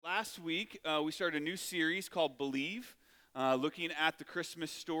last week, we started a new series called Believe, looking at the Christmas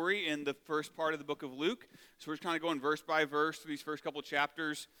story in the first part of the book of Luke. So we're just kind of going verse by verse through these first couple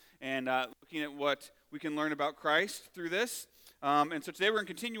chapters and looking at what we can learn about Christ through this. And so today we're going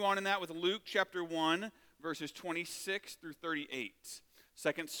to continue on in that with Luke chapter 1, verses 26 through 38.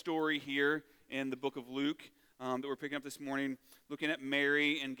 Second story here in the book of Luke that we're picking up this morning, looking at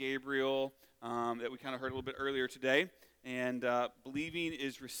Mary and Gabriel that we kind of heard a little bit earlier today. And believing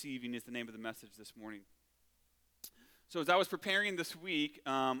is receiving is the name of the message this morning. So as I was preparing this week,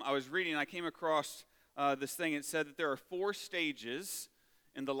 I was reading, and I came across this thing. It said that there are 4 stages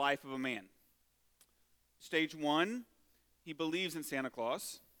in the life of a man. Stage 1, he believes in Santa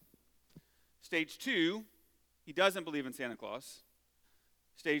Claus. Stage 2, he doesn't believe in Santa Claus.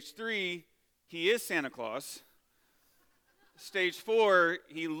 Stage 3, he is Santa Claus. Stage 4,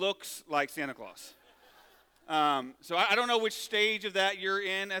 he looks like Santa Claus. So I don't know which stage of that you're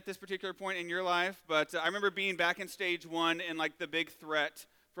in at this particular point in your life, but I remember being back in stage 1, and like the big threat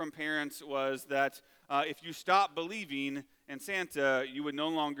from parents was that if you stop believing in Santa, you would no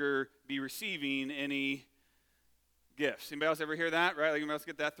longer be receiving any gifts. Anybody else ever hear that, right? Like, anybody else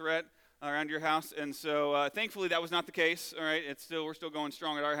get that threat around your house? And so thankfully that was not the case, all right? We're still going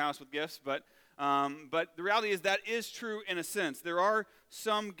strong at our house with gifts, but the reality is that is true in a sense. There are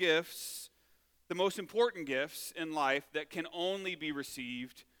some gifts, the most important gifts in life, that can only be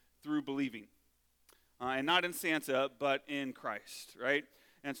received through believing. And not in Santa, but in Christ, right?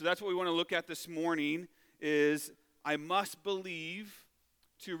 And so that's what we want to look at this morning is I must believe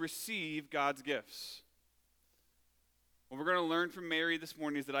to receive God's gifts. What we're going to learn from Mary this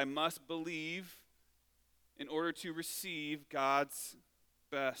morning is that I must believe in order to receive God's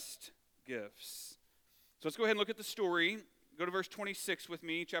best gifts. So let's go ahead and look at the story. Go to verse 26 with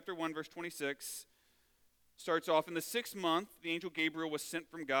me, chapter 1, verse 26. Starts off, in the 6th month, the angel Gabriel was sent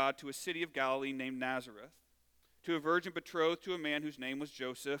from God to a city of Galilee named Nazareth, to a virgin betrothed to a man whose name was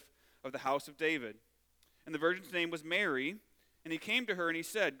Joseph of the house of David. And the virgin's name was Mary, and he came to her and he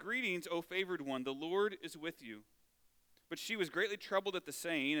said, "Greetings, O favored one, the Lord is with you." But she was greatly troubled at the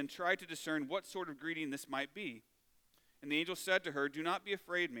saying and tried to discern what sort of greeting this might be. And the angel said to her, "Do not be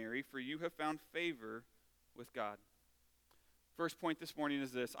afraid, Mary, for you have found favor with God." First point this morning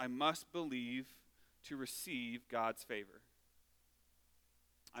is this: I must believe to receive God's favor.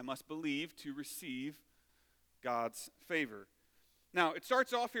 I must believe to receive God's favor. Now, it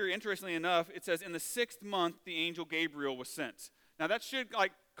starts off here, interestingly enough, it says, in the 6th month, the angel Gabriel was sent. Now, that should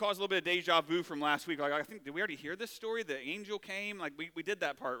cause a little bit of deja vu from last week. I think, did we already hear this story? The angel came? We did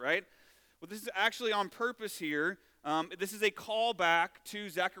that part, right? Well, this is actually on purpose here. This is a callback to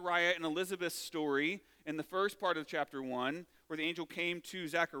Zechariah and Elizabeth's story in the first part of chapter 1, where the angel came to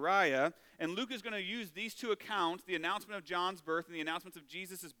Zechariah. And Luke is going to use these 2 accounts, the announcement of John's birth and the announcements of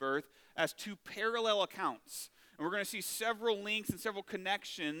Jesus' birth, as 2 parallel accounts. And we're going to see several links and several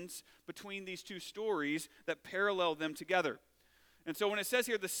connections between these 2 stories that parallel them together. And so when it says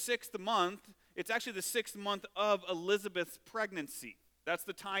here the 6th month, it's actually the 6th month of Elizabeth's pregnancy. That's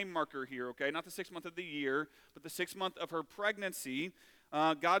the time marker here, okay? Not the 6th month of the year, but the 6th month of her pregnancy.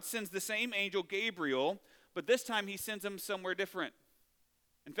 God sends the same angel, Gabriel, but this time he sends him somewhere different.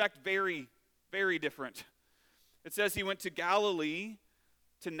 In fact, very, very different. It says he went to Galilee,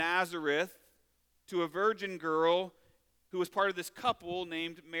 to Nazareth, to a virgin girl who was part of this couple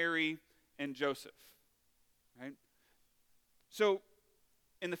named Mary and Joseph, right? So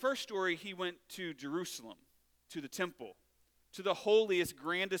in the first story, he went to Jerusalem, to the temple, to the holiest,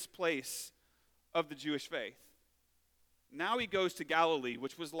 grandest place of the Jewish faith. Now he goes to Galilee,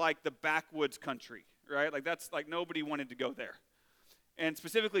 which was like the backwoods country, right? That's nobody wanted to go there. And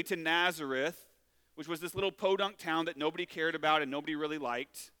specifically to Nazareth, which was this little podunk town that nobody cared about and nobody really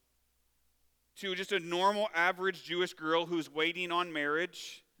liked, to just a normal, average Jewish girl who's waiting on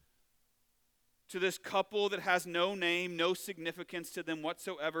marriage, to this couple that has no name, no significance to them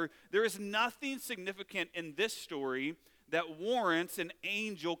whatsoever. There is nothing significant in this story that warrants an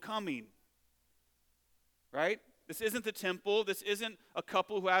angel coming, right? This isn't the temple. This isn't a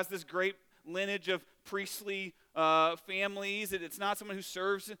couple who has this great lineage of priestly families. It's not someone who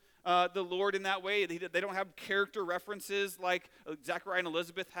serves the Lord in that way. They don't have character references like Zechariah and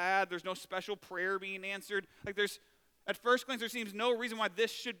Elizabeth had. There's no special prayer being answered. At first glance, there seems no reason why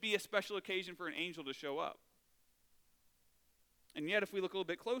this should be a special occasion for an angel to show up. And yet, if we look a little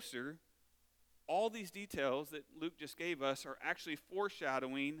bit closer, all these details that Luke just gave us are actually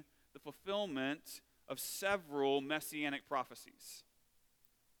foreshadowing the fulfillment of several messianic prophecies.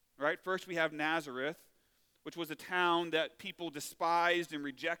 Right? First, we have Nazareth, which was a town that people despised and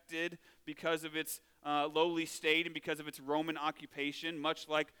rejected because of its lowly state and because of its Roman occupation, much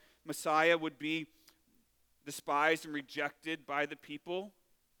like Messiah would be despised and rejected by the people,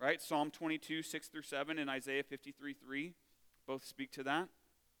 right? Psalm 22, 6 through 7, and Isaiah 53, 3 both speak to that.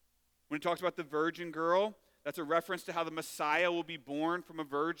 When it talks about the virgin girl, that's a reference to how the Messiah will be born from a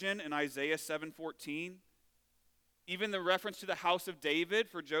virgin in Isaiah 7:14. Even the reference to the house of David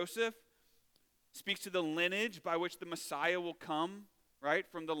for Joseph speaks to the lineage by which the Messiah will come, right?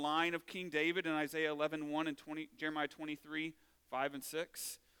 From the line of King David in Isaiah 11:1 and Jeremiah 23, 5 and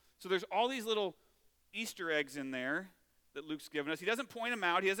 6. So there's all these little Easter eggs in there that Luke's given us. He doesn't point them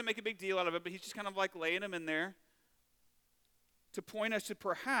out. He doesn't make a big deal out of it, but he's just kind of like laying them in there to point us to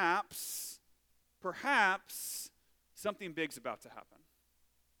perhaps something big's about to happen.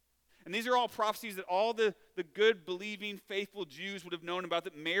 And these are all prophecies that all the good, believing, faithful Jews would have known about,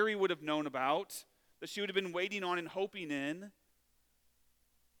 that Mary would have known about, that she would have been waiting on and hoping in.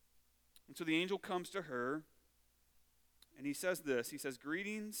 And so the angel comes to her, and he says this. He says,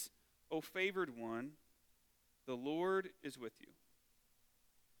 "Greetings, O favored one, the Lord is with you."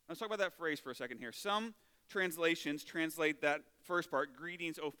 Let's talk about that phrase for a second here. Some translations translate that first part,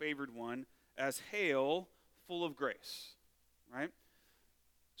 "Greetings, O favored one," as "Hail, full of grace," right?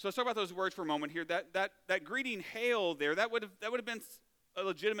 So let's talk about those words for a moment here. That greeting, "hail," there, that would have been a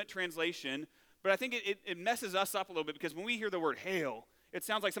legitimate translation, but I think it messes us up a little bit, because when we hear the word "hail," it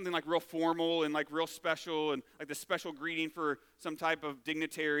sounds like something like real formal and like real special, and like the special greeting for some type of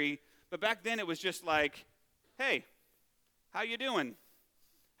dignitary. But back then it was just like, "Hey, how you doing?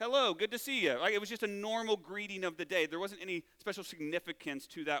 Hello, good to see you." Like, it was just a normal greeting of the day. There wasn't any special significance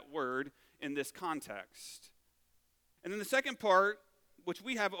to that word in this context. And then the second part, which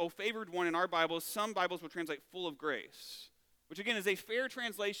we have, "O favored one," in our Bibles, some Bibles will translate "full of grace," which again is a fair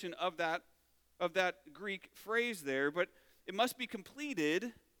translation of that Greek phrase there, but it must be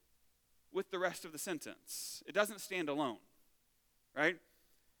completed with the rest of the sentence. It doesn't stand alone, right?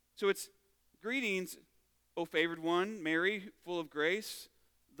 So it's, "Greetings, O favored one, Mary, full of grace,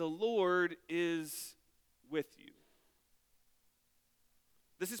 the Lord is with you."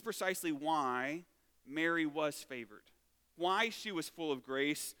 This is precisely why Mary was favored. Why she was full of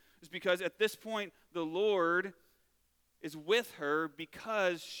grace is because at this point the Lord is with her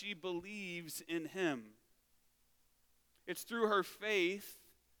because she believes in him. It's through her faith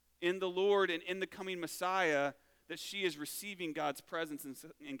in the Lord and in the coming Messiah that she is receiving God's presence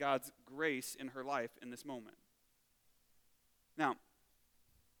and God's grace in her life in this moment. Now,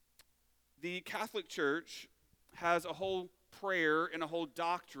 the Catholic Church has a whole prayer and a whole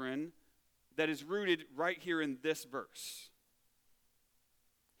doctrine that is rooted right here in this verse.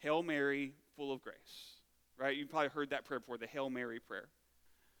 "Hail Mary, full of grace." Right? You've probably heard that prayer before, the Hail Mary prayer.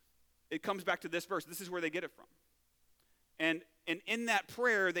 It comes back to this verse. This is where they get it from. And in that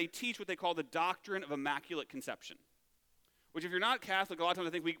prayer, they teach what they call the doctrine of Immaculate Conception, which, if you're not Catholic, a lot of times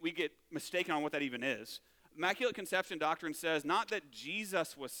I think we get mistaken on what that even is. Immaculate Conception doctrine says not that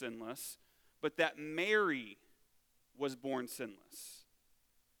Jesus was sinless, but that Mary was born sinless,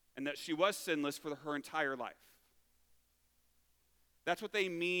 and that she was sinless for her entire life. That's what they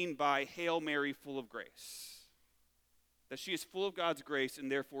mean by "Hail Mary, full of grace." That she is full of God's grace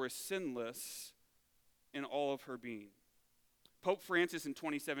and therefore is sinless in all of her being. Pope Francis in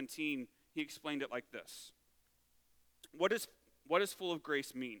 2017, he explained it like this. What does full of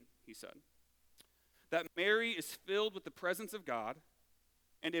grace mean, he said? That Mary is filled with the presence of God,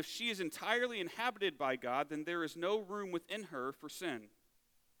 and if she is entirely inhabited by God, then there is no room within her for sin.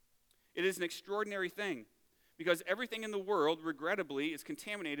 It is an extraordinary thing, because everything in the world, regrettably, is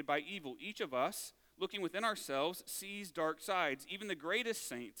contaminated by evil. Each of us, looking within ourselves, sees dark sides. Even the greatest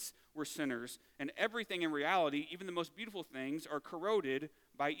saints were sinners, and everything in reality, even the most beautiful things, are corroded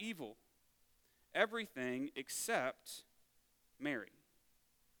by evil. Everything except Mary.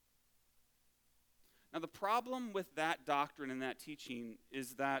 Now, the problem with that doctrine and that teaching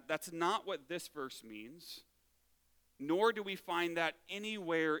is that that's not what this verse means, nor do we find that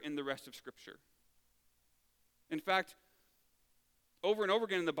anywhere in the rest of Scripture. In fact, over and over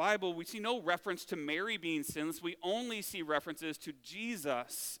again in the Bible, we see no reference to Mary being sinless. We only see references to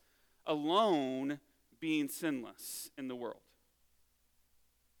Jesus alone being sinless in the world.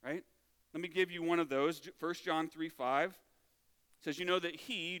 Right? Let me give you one of those. 1 John 3:5 says, "You know that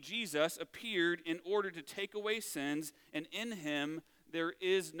he, Jesus, appeared in order to take away sins, and in him there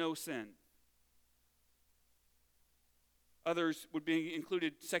is no sin." Others would be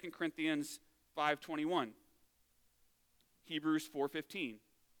included 2 Corinthians 5:21. Hebrews 4:15,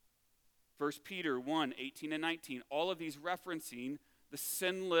 1 Peter 1:18 and 19, all of these referencing the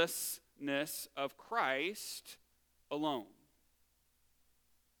sinlessness of Christ alone.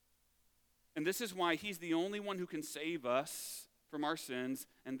 And this is why he's the only one who can save us from our sins,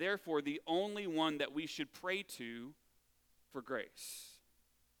 and therefore the only one that we should pray to for grace.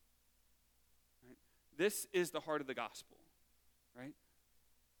 Right? This is the heart of the gospel, right?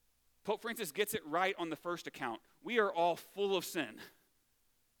 Pope Francis gets it right on the first account. We are all full of sin.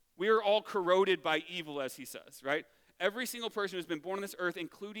 We are all corroded by evil, as he says, right? Every single person who's been born on this earth,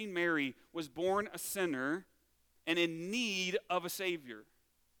 including Mary, was born a sinner and in need of a Savior,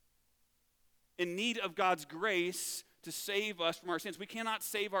 in need of God's grace to save us from our sins. We cannot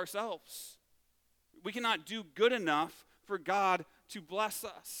save ourselves. We cannot do good enough for God to bless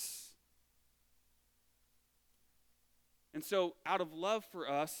us. And so, out of love for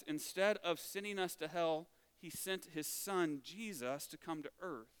us, instead of sending us to hell, he sent his son, Jesus, to come to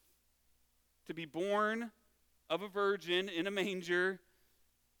earth, to be born of a virgin in a manger,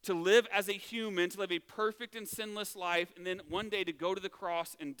 to live as a human, to live a perfect and sinless life, and then one day to go to the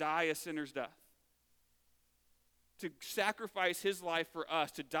cross and die a sinner's death. To sacrifice his life for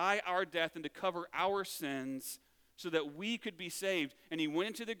us, to die our death and to cover our sins so that we could be saved. And he went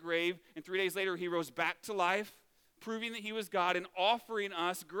into the grave, and 3 days later he rose back to life, proving that he was God and offering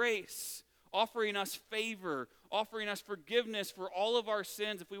us grace, offering us favor, offering us forgiveness for all of our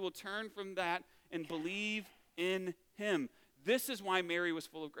sins if we will turn from that and believe in him. This is why Mary was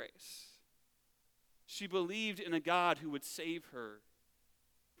full of grace. She believed in a God who would save her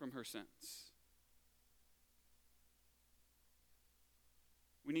from her sins.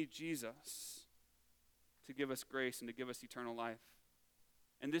 We need Jesus to give us grace and to give us eternal life.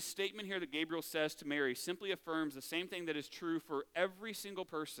 And this statement here that Gabriel says to Mary simply affirms the same thing that is true for every single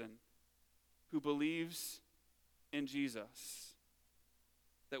person who believes in Jesus,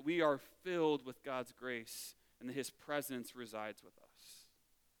 that we are filled with God's grace and that his presence resides with us.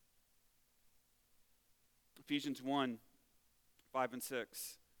 Ephesians 1, 5 and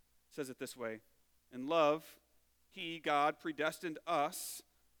 6 says it this way: in love, he, God, predestined us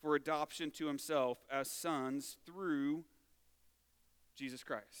for adoption to himself as sons through Jesus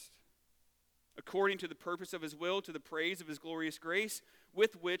Christ, according to the purpose of his will, to the praise of his glorious grace,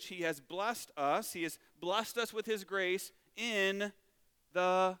 with which he has blessed us. He has blessed us with his grace in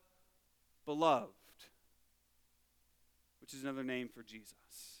the beloved, which is another name for Jesus.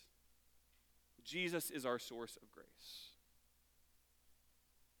 Jesus is our source of grace.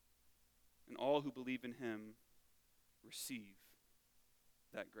 And all who believe in him receive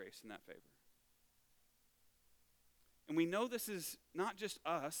that grace and that favor. And we know this is not just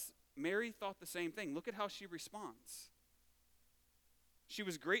us. Mary thought the same thing. Look at how she responds. She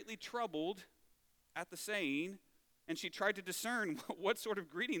was greatly troubled at the saying, and she tried to discern what sort of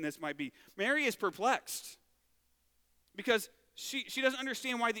greeting this might be. Mary is perplexed because she doesn't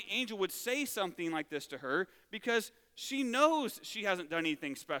understand why the angel would say something like this to her, because she knows she hasn't done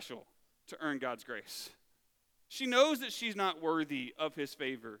anything special to earn God's grace. She knows that she's not worthy of his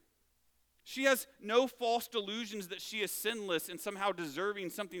favor. She has no false delusions that she is sinless and somehow deserving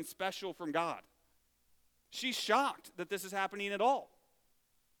something special from God. She's shocked that this is happening at all.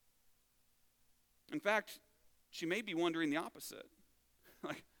 In fact, she may be wondering the opposite.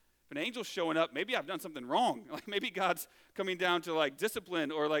 Like, if an angel's showing up, maybe I've done something wrong. Like, maybe God's coming down to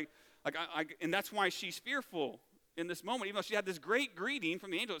discipline, or and that's why she's fearful in this moment, even though she had this great greeting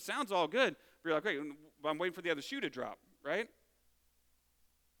from the angel. It sounds all good. But you're like, great, I'm waiting for the other shoe to drop, right?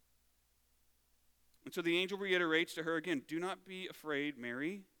 And so the angel reiterates to her again, do not be afraid,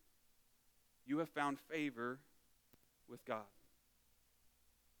 Mary. You have found favor with God.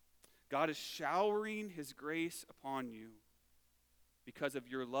 God is showering his grace upon you because of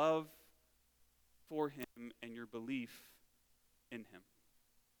your love for him and your belief in him.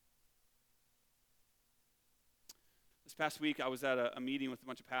 This past week, I was at a meeting with a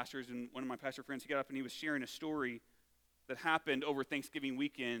bunch of pastors, and one of my pastor friends, he got up and he was sharing a story that happened over Thanksgiving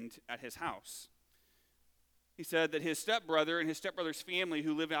weekend at his house. He said that his stepbrother and his stepbrother's family,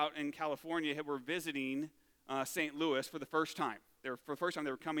 who live out in California, were visiting St. Louis for the first time. For the first time,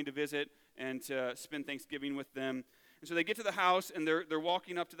 they were coming to visit and to spend Thanksgiving with them. And so they get to the house, and they're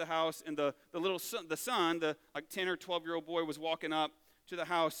walking up to the house, and the son, the 10 or 12-year-old boy, was walking up to the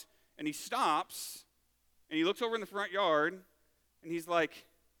house, and he stops, and he looks over in the front yard, and he's like,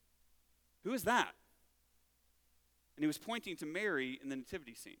 who is that? And he was pointing to Mary in the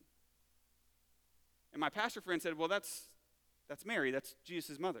nativity scene. And my pastor friend said, well, that's Mary. That's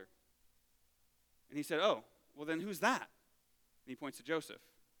Jesus' mother. And he said, oh, well, then who's that? And he points to Joseph.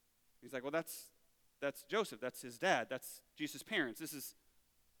 He's like, well, that's Joseph. That's his dad. That's Jesus' parents. This is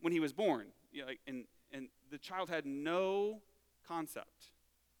when he was born. And the child had no concept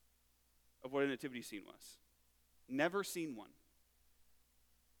of what a nativity scene was. Never seen one.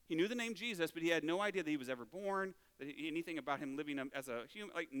 He knew the name Jesus, but he had no idea that he was ever born, anything about him living as a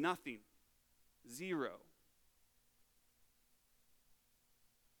human, like nothing. Zero.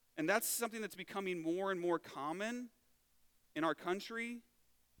 And that's something that's becoming more and more common in our country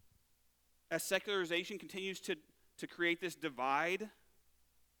as secularization continues to create this divide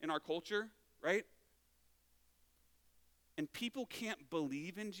in our culture, right? And people can't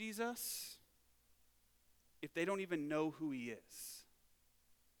believe in Jesus if they don't even know who he is,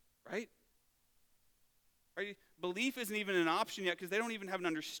 right? Right? Belief isn't even an option yet because they don't even have an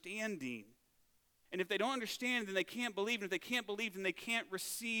understanding. And if they don't understand, then they can't believe. And if they can't believe, then they can't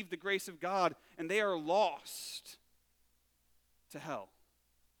receive the grace of God. And they are lost to hell.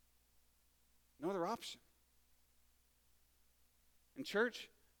 No other option. And church,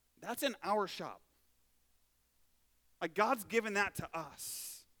 that's in our shop. Like God's given that to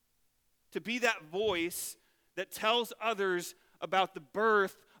us. To be that voice that tells others about the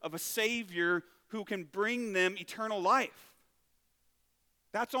birth of a Savior who can bring them eternal life.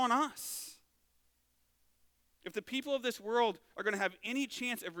 That's on us. If the people of this world are going to have any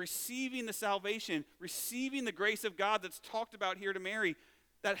chance of receiving the salvation, receiving the grace of God that's talked about here to Mary,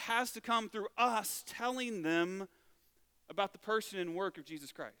 that has to come through us telling them about the person and work of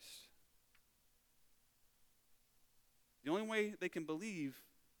Jesus Christ. The only way they can believe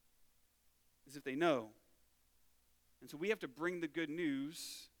is if they know. And so we have to bring the good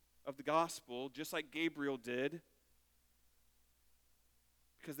news of the gospel, just like Gabriel did,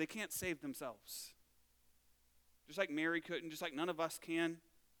 because they can't save themselves. Just like Mary couldn't, just like none of us can.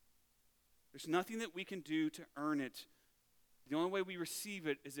 There's nothing that we can do to earn it. The only way we receive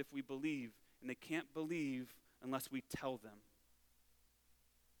it is if we believe, and they can't believe unless we tell them.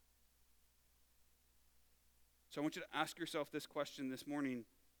 So I want you to ask yourself this question this morning.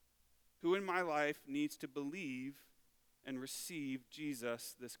 Who in my life needs to believe and receive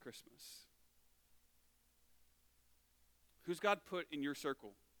Jesus this Christmas? Who's God put in your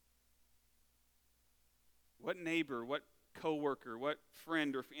circle? What neighbor, what coworker, what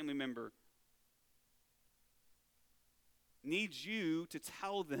friend or family member needs you to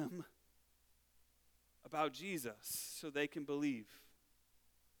tell them about Jesus so they can believe?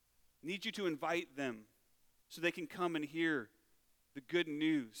 Need you to invite them so they can come and hear the good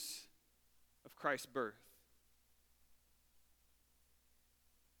news of Christ's birth?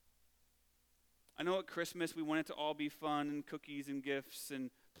 I know at Christmas we want it to all be fun and cookies and gifts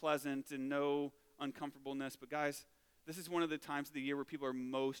and pleasant and no uncomfortableness, but guys, this is one of the times of the year where people are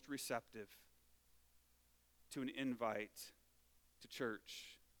most receptive to an invite to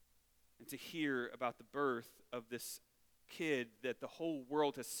church and to hear about the birth of this kid that the whole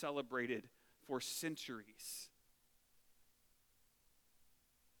world has celebrated for centuries.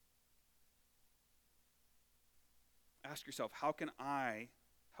 Ask yourself, how can I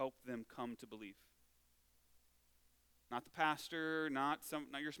help them come to believe? Not the pastor, not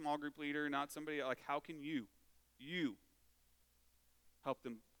your small group leader, not somebody, like how can you help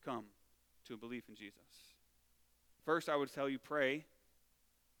them come to a belief in Jesus? First, I would tell you, pray.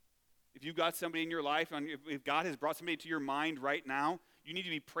 If you've got somebody in your life, and if God has brought somebody to your mind right now, you need to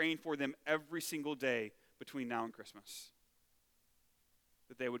be praying for them every single day between now and Christmas,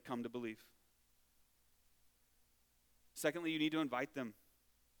 that they would come to believe. Secondly, you need to invite them.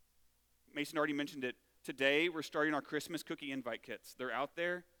 Mason already mentioned it. Today, we're starting our Christmas cookie invite kits. They're out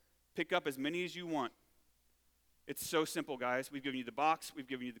there. Pick up as many as you want. It's so simple, guys. We've given you the box. We've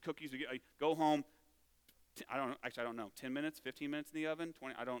given you the cookies. Go home. I don't know, 10 minutes, 15 minutes in the oven,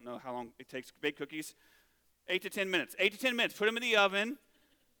 20, I don't know how long it takes to bake cookies. 8 to 10 minutes. 8 to 10 minutes. Put them in the oven.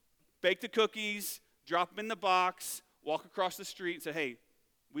 Bake the cookies. Drop them in the box. Walk across the street and say, hey,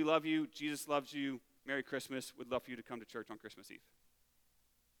 we love you. Jesus loves you. Merry Christmas. We'd love for you to come to church on Christmas Eve.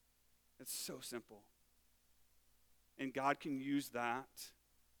 It's so simple. And God can use that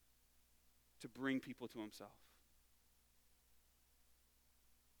to bring people to himself.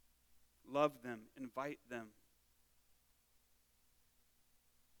 Love them. Invite them.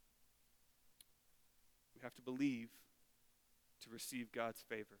 We have to believe to receive God's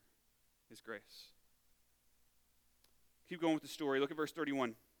favor, his grace. Keep going with the story. Look at verse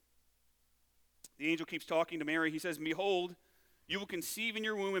 31. The angel keeps talking to Mary. He says, behold, you will conceive in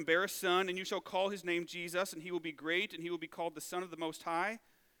your womb and bear a son, and you shall call his name Jesus, and he will be great, and he will be called the Son of the Most High.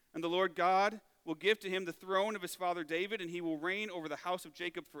 And the Lord God will give to him the throne of his father David, and he will reign over the house of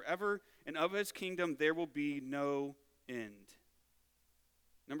Jacob forever, and of his kingdom there will be no end.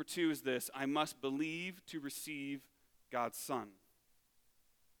 Number 2 is this: I must believe to receive God's Son.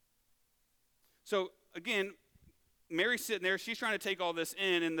 So again, Mary's sitting there, she's trying to take all this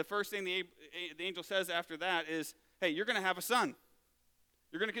in, and the first thing the angel says after that is, hey, you're going to have a son.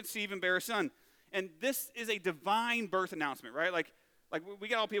 You're going to conceive and bear a son. And this is a divine birth announcement, right? Like we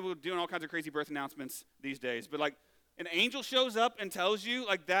got all people doing all kinds of crazy birth announcements these days, but like an angel shows up and tells you,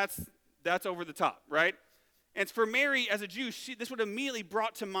 like that's over the top, right? And for Mary, as a Jew, this would immediately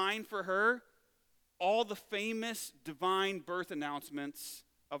brought to mind for her all the famous divine birth announcements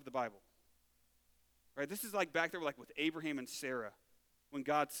of the Bible. Right? This is like back there like with Abraham and Sarah when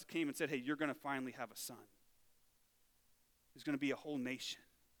God came and said, hey, you're going to finally have a son. There's going to be a whole nation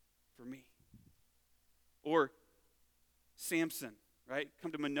for me. Or Samson, right?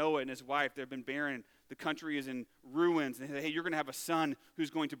 Come to Manoah and his wife. They've been barren. The country is in ruins. And hey, you're going to have a son who's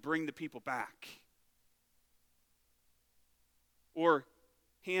going to bring the people back. Or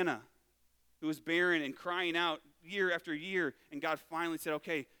Hannah, who was barren and crying out year after year. And God finally said,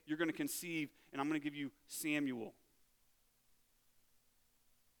 okay, you're going to conceive, and I'm going to give you Samuel.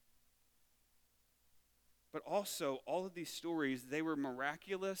 But also, all of these stories, they were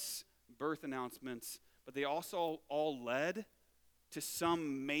miraculous birth announcements, but they also all led to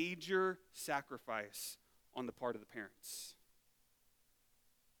some major sacrifice on the part of the parents.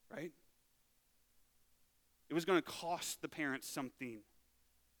 Right? It was going to cost the parents something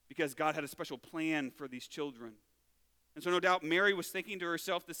because God had a special plan for these children. And so no doubt Mary was thinking to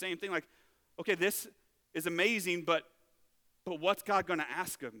herself the same thing, like, okay, this is amazing, but what's God going to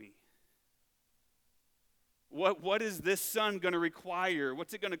ask of me? What is this son going to require?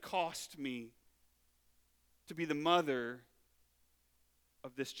 What's it going to cost me to be the mother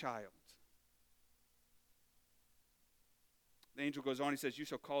of this child? The angel goes on, he says, you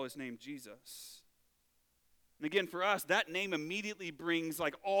shall call his name Jesus. And again, for us, that name immediately brings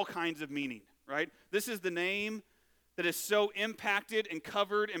like all kinds of meaning, right? This is the name that has so impacted and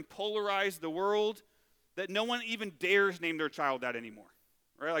covered and polarized the world that no one even dares name their child that anymore,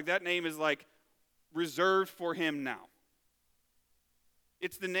 right? Like that name is like reserved for him now.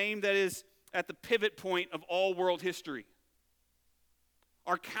 It's the name that is at the pivot point of all world history.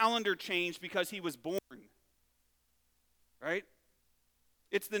 Our calendar changed because he was born, right?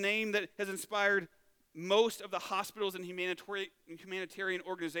 It's the name that has inspired most of the hospitals and humanitarian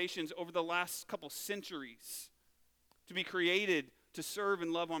organizations over the last couple centuries to be created to serve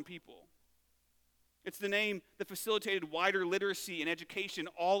and love on people. It's the name that facilitated wider literacy and education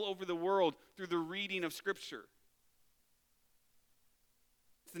all over the world through the reading of Scripture.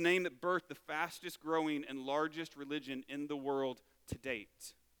 It's the name that birthed the fastest growing and largest religion in the world to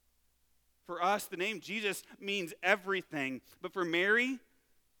date. For us, the name Jesus means everything, but for Mary,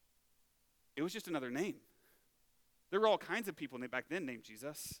 it was just another name. There were all kinds of people back then named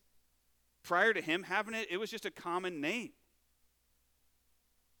Jesus. Prior to him having it, it was just a common name.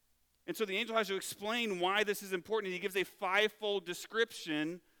 And so the angel has to explain why this is important. He gives a fivefold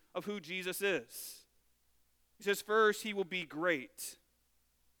description of who Jesus is. He says, first, he will be great.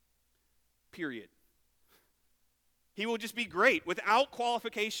 Period. He will just be great without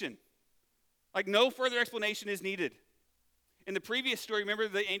qualification. Like no further explanation is needed. In the previous story, remember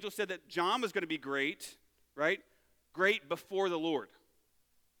the angel said that John was going to be great, right? Great before the Lord.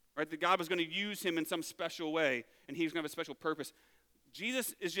 Right? That God was going to use him in some special way, and he was going to have a special purpose.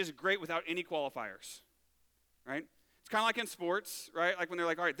 Jesus is just great without any qualifiers, right? It's kind of like in sports, right? Like when they're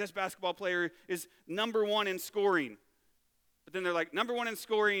like, all right, this basketball player is number one in scoring. But then they're like, number one in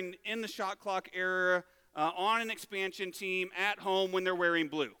scoring in the shot clock era, on an expansion team, at home when they're wearing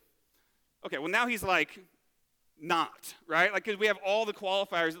blue. Okay, well now he's like, not, right? Like, because we have all the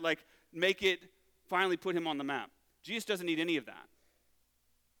qualifiers that like make it finally put him on the map. Jesus doesn't need any of that.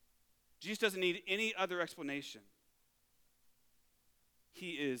 Jesus doesn't need any other explanation.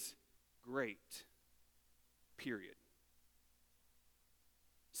 He is great, period.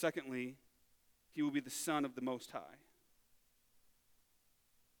 Secondly, he will be the Son of the Most High.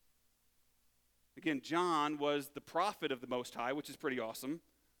 Again, John was the prophet of the Most High, which is pretty awesome.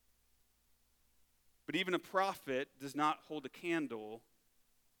 But even a prophet does not hold a candle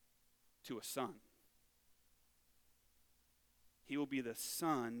to a son. He will be the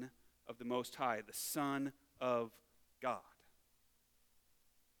Son of the Most High, the Son of God.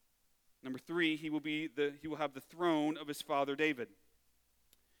 Number three, he will have the throne of his father David.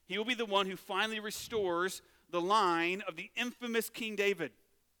 He will be the one who finally restores the line of the infamous King David.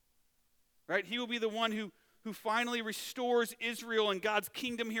 Right? He will be the one who finally restores Israel and God's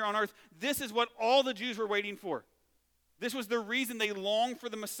kingdom here on earth. This is what all the Jews were waiting for. This was the reason they longed for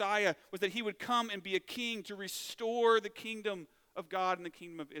the Messiah, was that he would come and be a king to restore the kingdom of God and the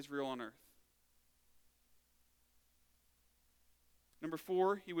kingdom of Israel on earth. Number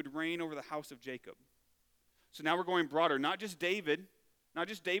four, he would reign over the house of Jacob. So now we're going broader. Not just David, not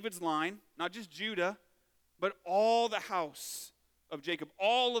just David's line, not just Judah, but all the house of Jacob,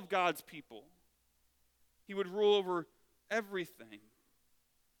 all of God's people. He would rule over everything.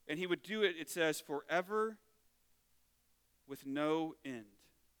 And he would do it, it says, forever with no end.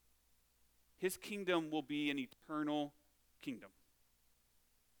 His kingdom will be an eternal kingdom.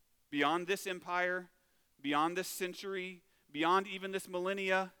 Beyond this empire, beyond this century, beyond even this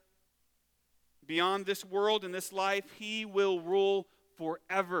millennia, beyond this world and this life, he will rule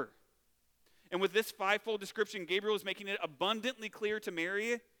forever. And with this fivefold description, Gabriel is making it abundantly clear to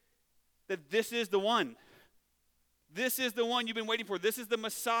Mary that this is the one. This is the one you've been waiting for. This is the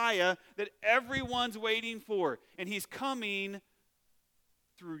Messiah that everyone's waiting for. And he's coming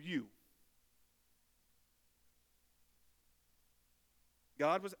through you.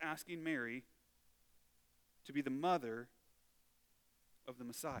 God was asking Mary to be the mother of the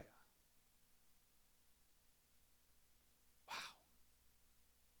Messiah. Wow.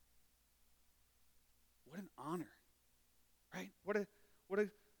 What an honor, right? What a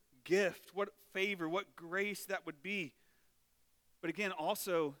gift, what favor, what grace that would be. But again,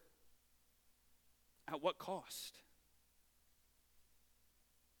 also, at what cost?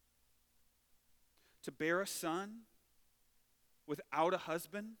 To bear a son without a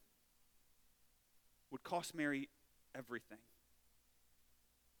husband would cost Mary everything.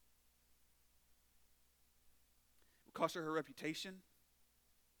 It would cost her reputation.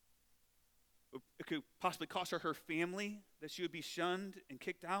 It could possibly cost her family, that she would be shunned and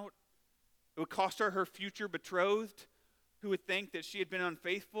kicked out. It would cost her future betrothed, who would think that she had been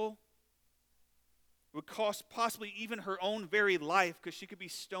unfaithful. It would cost possibly even her own very life, because she could be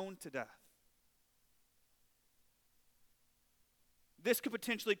stoned to death. This could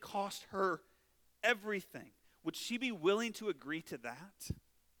potentially cost her everything. Would she be willing to agree to that?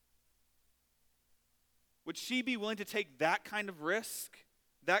 Would she be willing to take that kind of risk,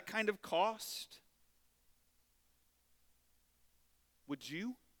 that kind of cost? Would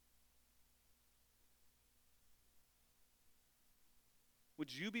you?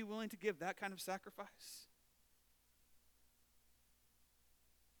 Would you be willing to give that kind of sacrifice?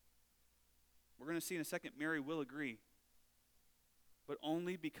 We're going to see in a second, Mary will agree, but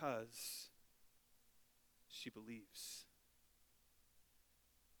only because she believes.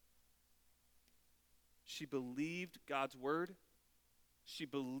 She believed God's word. She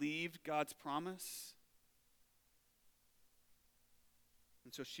believed God's promise.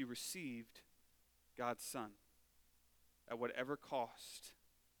 And so she received God's son at whatever cost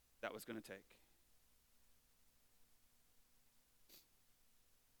that was going to take.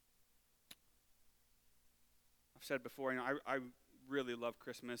 I've said before, I really love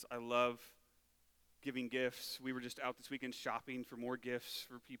Christmas. I love giving gifts. We were just out this weekend shopping for more gifts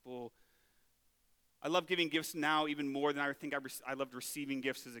for people. I love giving gifts now even more than I think I loved receiving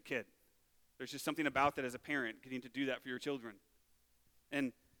gifts as a kid. There's just something about that as a parent, getting to do that for your children.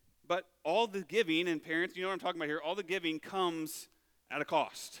 But all the giving, and parents, you know what I'm talking about here, all the giving comes at a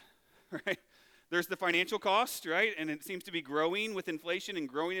cost, right? There's the financial cost, right? And it seems to be growing with inflation and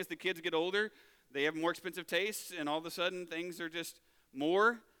growing as the kids get older. They have more expensive tastes, and all of a sudden things are just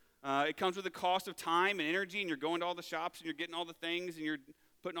more. It comes with the cost of time and energy, and you're going to all the shops, and you're getting all the things, and you're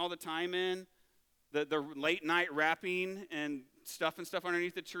putting all the time in. The late night wrapping and stuff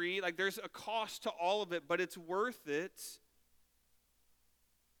underneath the tree. Like, there's a cost to all of it, but it's worth it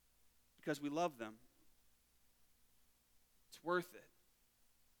because we love them. It's worth it.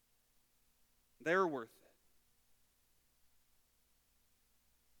 They're worth it.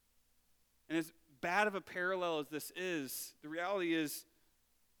 And as bad of a parallel as this is, the reality is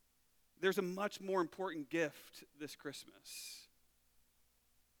there's a much more important gift this Christmas.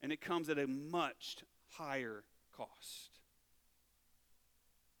 And it comes at a much higher cost.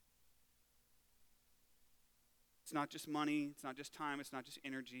 It's not just money, it's not just time, it's not just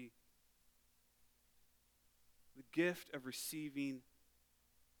energy. The gift of receiving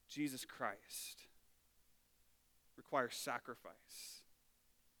Jesus Christ requires sacrifice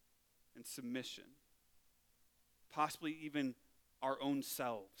and submission, possibly even our own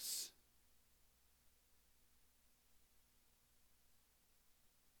selves.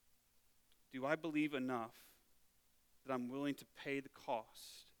 Do I believe enough that I'm willing to pay the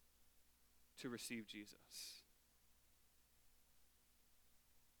cost to receive Jesus?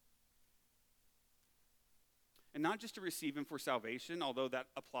 And not just to receive him for salvation, although that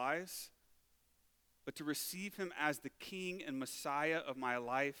applies, but to receive him as the King and Messiah of my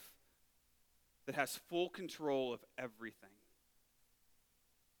life that has full control of everything.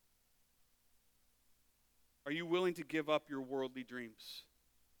 Are you willing to give up your worldly dreams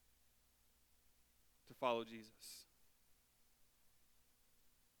to follow Jesus?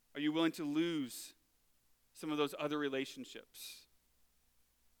 Are you willing to lose some of those other relationships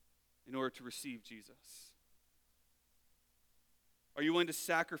in order to receive Jesus? Are you willing to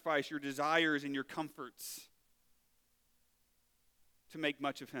sacrifice your desires and your comforts to make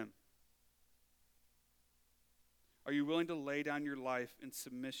much of him? Are you willing to lay down your life in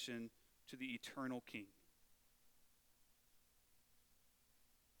submission to the eternal King?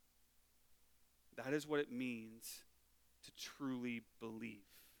 That is what it means to truly believe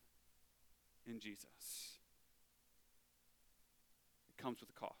in Jesus. It comes with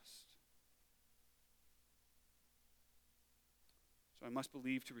a cost. So I must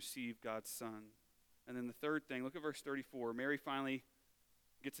believe to receive God's Son. And then the third thing, look at verse 34. Mary finally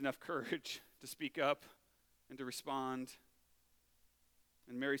gets enough courage to speak up and to respond.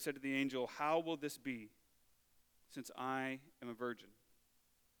 And Mary said to the angel, "How will this be, since I am a virgin?"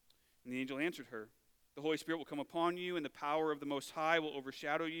 And the angel answered her, "The Holy Spirit will come upon you, and the power of the Most High will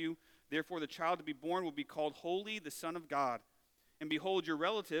overshadow you. Therefore the child to be born will be called Holy, the Son of God. And behold, your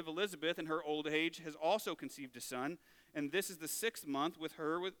relative Elizabeth in her old age has also conceived a son, and this is the 6th month with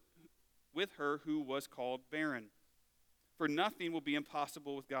her who was called barren. For nothing will be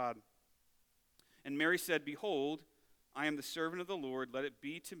impossible with God." And Mary said, "Behold, I am the servant of the Lord. Let it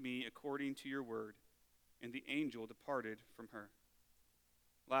be to me according to your word." And the angel departed from her.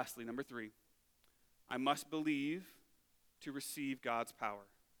 Lastly, number 3, I must believe to receive God's power.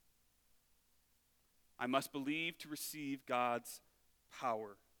 I must believe to receive God's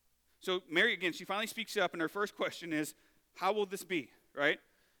power. So Mary, again, she finally speaks up, and her first question is, how will this be, right?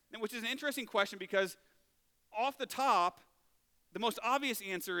 And which is an interesting question because off the top, the most obvious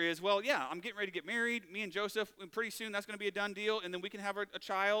answer is, well, yeah, I'm getting ready to get married. Me and Joseph, and pretty soon that's going to be a done deal, and then we can have a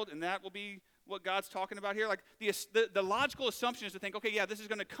child, and that will be what God's talking about here. Like the logical assumption is to think, okay, yeah, this is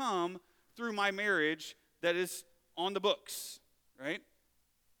going to come through my marriage that is on the books, right?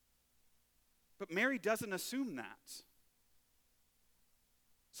 But Mary doesn't assume that.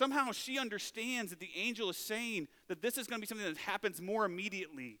 Somehow she understands that the angel is saying that this is going to be something that happens more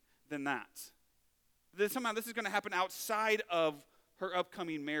immediately than that. That somehow this is going to happen outside of her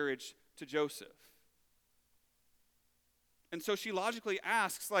upcoming marriage to Joseph. And so she logically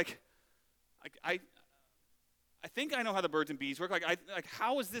asks, I think I know how the birds and bees work.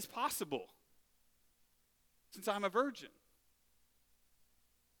 How is this possible? Since I'm a virgin.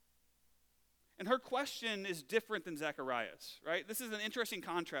 And her question is different than Zechariah's, right? This is an interesting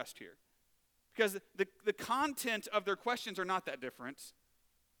contrast here. Because the content of their questions are not that different,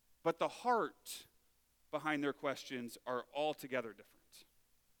 but the heart behind their questions are altogether different.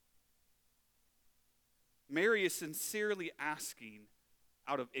 Mary is sincerely asking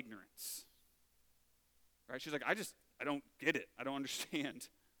out of ignorance. Right? She's like, I don't get it. I don't understand.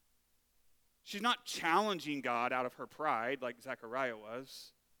 She's not challenging God out of her pride like Zechariah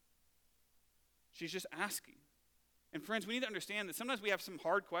was. She's just asking. And friends, we need to understand that sometimes we have some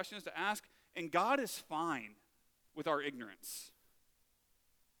hard questions to ask, and God is fine with our ignorance.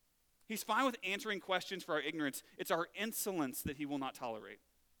 He's fine with answering questions for our ignorance. It's our insolence that he will not tolerate.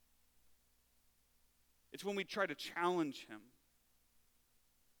 It's when we try to challenge him.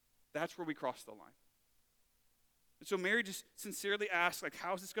 That's where we cross the line. And so Mary just sincerely asks,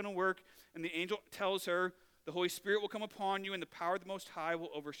 how is this going to work? And the angel tells her, the Holy Spirit will come upon you, and the power of the Most High will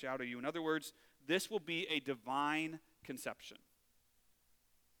overshadow you. In other words, this will be a divine conception.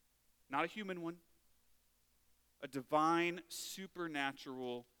 Not a human one. A divine,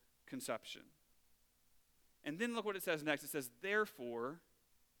 supernatural conception. And then look what it says next. It says, therefore,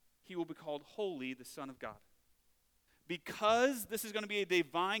 he will be called Holy, the Son of God. Because this is going to be a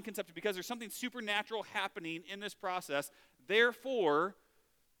divine conception, because there's something supernatural happening in this process, therefore,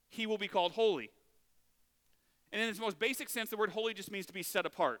 he will be called holy. And in its most basic sense, the word holy just means to be set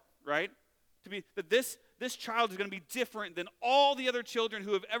apart, right? To be that this child is going to be different than all the other children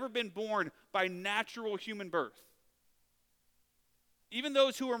who have ever been born by natural human birth. Even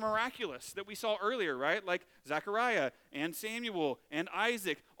those who are miraculous that we saw earlier, right? Like Zechariah and Samuel and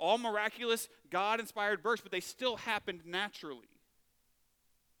Isaac, all miraculous, God-inspired births, but they still happened naturally.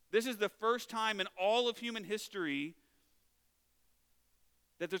 This is the first time in all of human history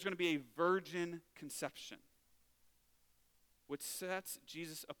that there's going to be a virgin conception, which sets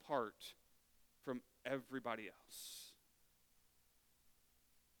Jesus apart from everybody else.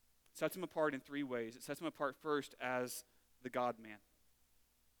 It sets him apart in 3 ways. It sets him apart first as the God-man.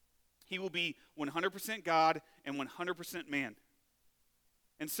 He will be 100% God and 100% man.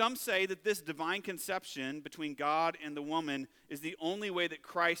 And some say that this divine conception between God and the woman is the only way that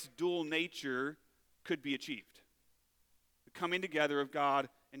Christ's dual nature could be achieved. The coming together of God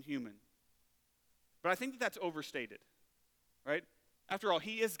and human. But I think that that's overstated, right? After all,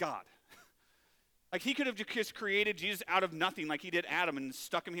 he is God. He could have just created Jesus out of nothing like he did Adam and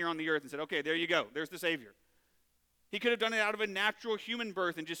stuck him here on the earth and said, okay, there you go. There's the Savior. He could have done it out of a natural human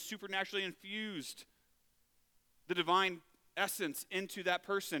birth and just supernaturally infused the divine essence into that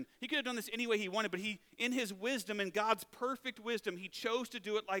person. He could have done this any way he wanted, but he, in his wisdom, in God's perfect wisdom, he chose to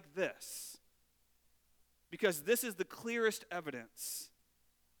do it like this. Because this is the clearest evidence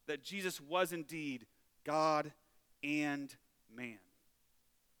that Jesus was indeed God and man,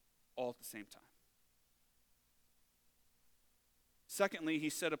 all at the same time. Secondly,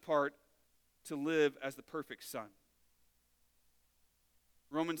 he's set apart to live as the perfect Son.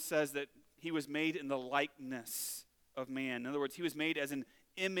 Romans says that he was made in the likeness of man. In other words, he was made as an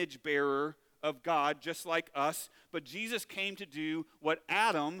image bearer of God, just like us. But Jesus came to do what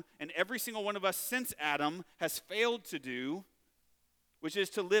Adam and every single one of us since Adam has failed to do, which is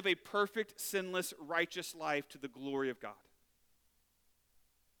to live a perfect, sinless, righteous life to the glory of God.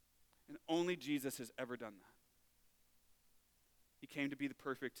 And only Jesus has ever done that. He came to be the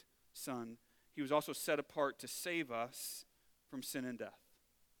perfect Son. He was also set apart to save us from sin and death.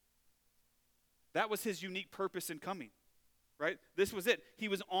 That was his unique purpose in coming, right? This was it. He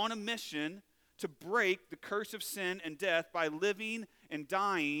was on a mission to break the curse of sin and death by living and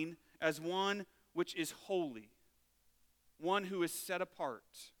dying as one which is holy, one who is set apart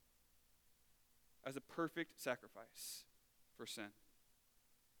as a perfect sacrifice for sin.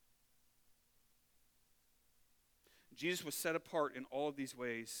 Jesus was set apart in all of these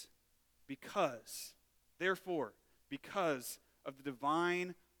ways because of the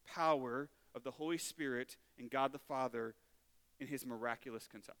divine power of the Holy Spirit and God the Father in his miraculous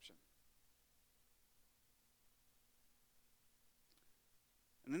conception.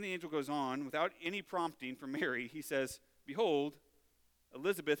 And then the angel goes on, without any prompting from Mary, he says, "Behold,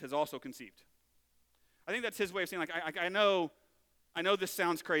 Elizabeth has also conceived." I think that's his way of saying, I know this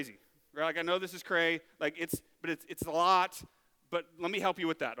sounds crazy, right? Like, I know this is cray, it's a lot, but let me help you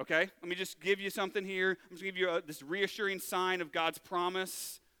with that, okay? Let me just give you something here. I'm just going to give you this reassuring sign of God's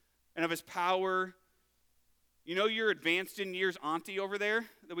promise and of his power. You know your advanced in years auntie over there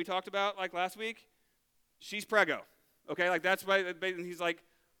that we talked about last week? She's preggo, okay? That's why, and he's like,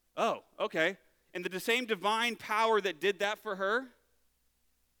 oh, okay. And the same divine power that did that for her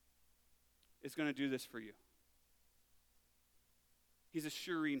is going to do this for you. He's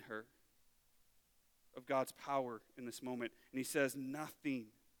assuring her of God's power in this moment. And he says, nothing.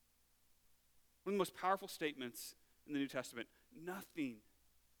 One of the most powerful statements in the New Testament, nothing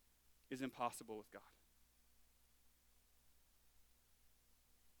is impossible with God.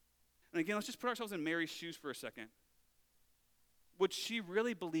 And again, let's just put ourselves in Mary's shoes for a second. Would she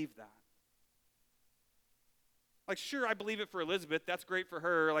really believe that? Sure, I believe it for Elizabeth. That's great for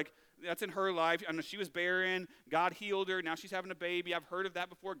her. That's in her life. I know she was barren. God healed her. Now she's having a baby. I've heard of that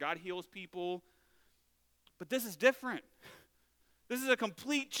before. God heals people. But this is different. This is a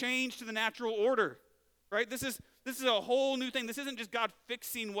complete change to the natural order, right? This is a whole new thing. This isn't just God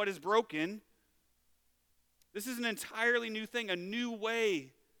fixing what is broken. This is an entirely new thing, a new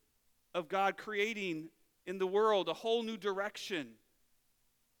way of God creating in the world, a whole new direction.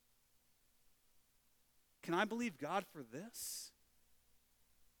 Can I believe God for this?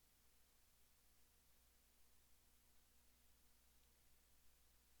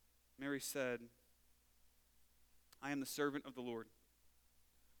 Mary said, I am the servant of the Lord.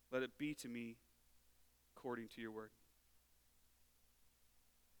 Let it be to me according to your word.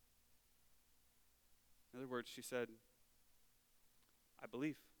 In other words, she said, I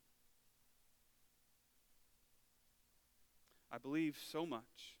believe. I believe so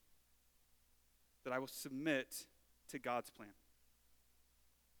much that I will submit to God's plan.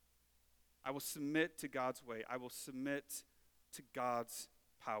 I will submit to God's way. I will submit to God's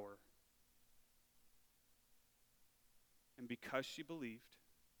power. And because she believed,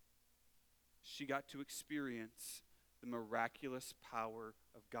 she got to experience the miraculous power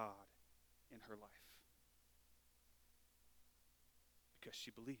of God in her life. Because she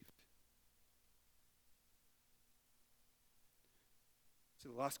believed. So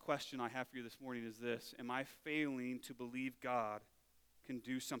the last question I have for you this morning is this: am I failing to believe God can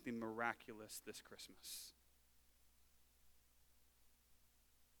do something miraculous this Christmas?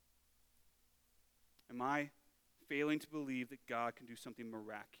 Am I failing to believe that God can do something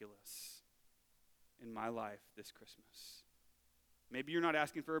miraculous in my life this Christmas? Maybe you're not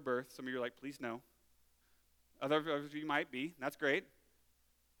asking for a birth. Some of you are like, please no. Others of you might be. That's great.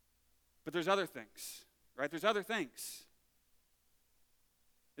 But there's other things, right? There's other things.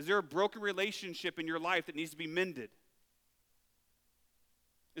 Is there a broken relationship in your life that needs to be mended?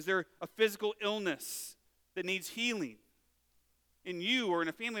 Is there a physical illness that needs healing in you or in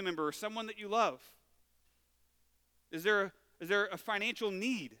a family member or someone that you love? Is there a financial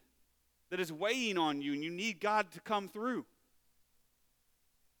need that is weighing on you and you need God to come through?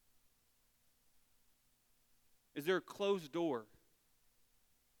 Is there a closed door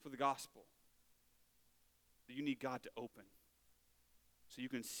for the gospel that you need God to open so you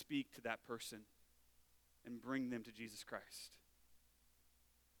can speak to that person and bring them to Jesus Christ?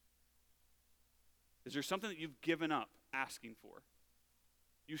 Is there something that you've given up asking for?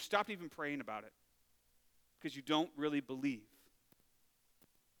 You stopped even praying about it because you don't really believe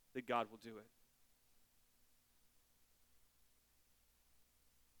that God will do it.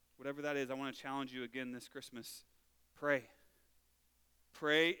 Whatever that is, I want to challenge you again this Christmas. Pray.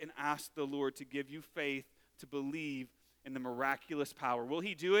 Pray and ask the Lord to give you faith to believe in the miraculous power. Will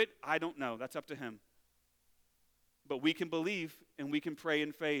he do it? I don't know. That's up to him. But we can believe and we can pray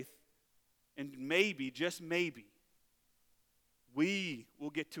in faith. And maybe, just maybe, we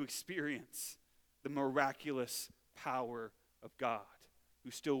will get to experience the miraculous power of God who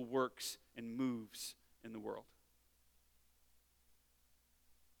still works and moves in the world.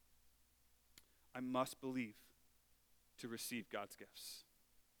 I must believe to receive God's gifts.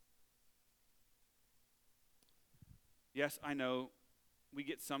 Yes, I know we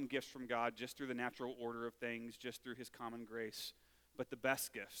get some gifts from God just through the natural order of things, just through his common grace. But the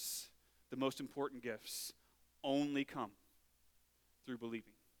best gifts, the most important gifts, only come through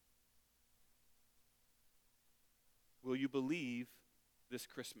believing. Will you believe this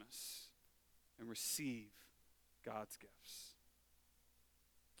Christmas and receive God's gifts?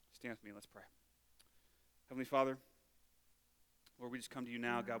 Stand with me, let's pray. Heavenly Father, Lord, we just come to you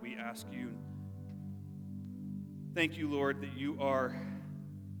now. God, we ask you, thank you, Lord, that you are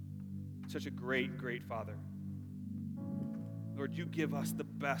such a great, great Father. Lord, you give us the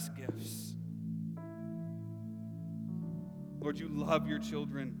best gifts. Lord, you love your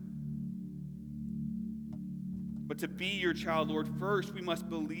children. But to be your child, Lord, first we must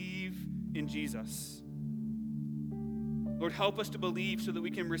believe in Jesus. Lord, help us to believe so that we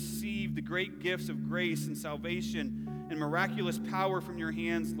can receive the great gifts of grace and salvation and miraculous power from your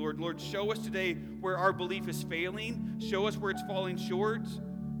hands, Lord. Lord, show us today where our belief is failing. Show us where it's falling short.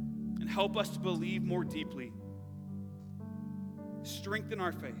 And help us to believe more deeply. Strengthen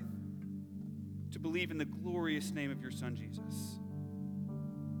our faith to believe in the glorious name of your Son, Jesus,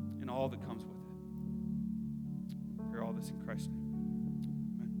 and all that comes with it. I pray all this in Christ's name.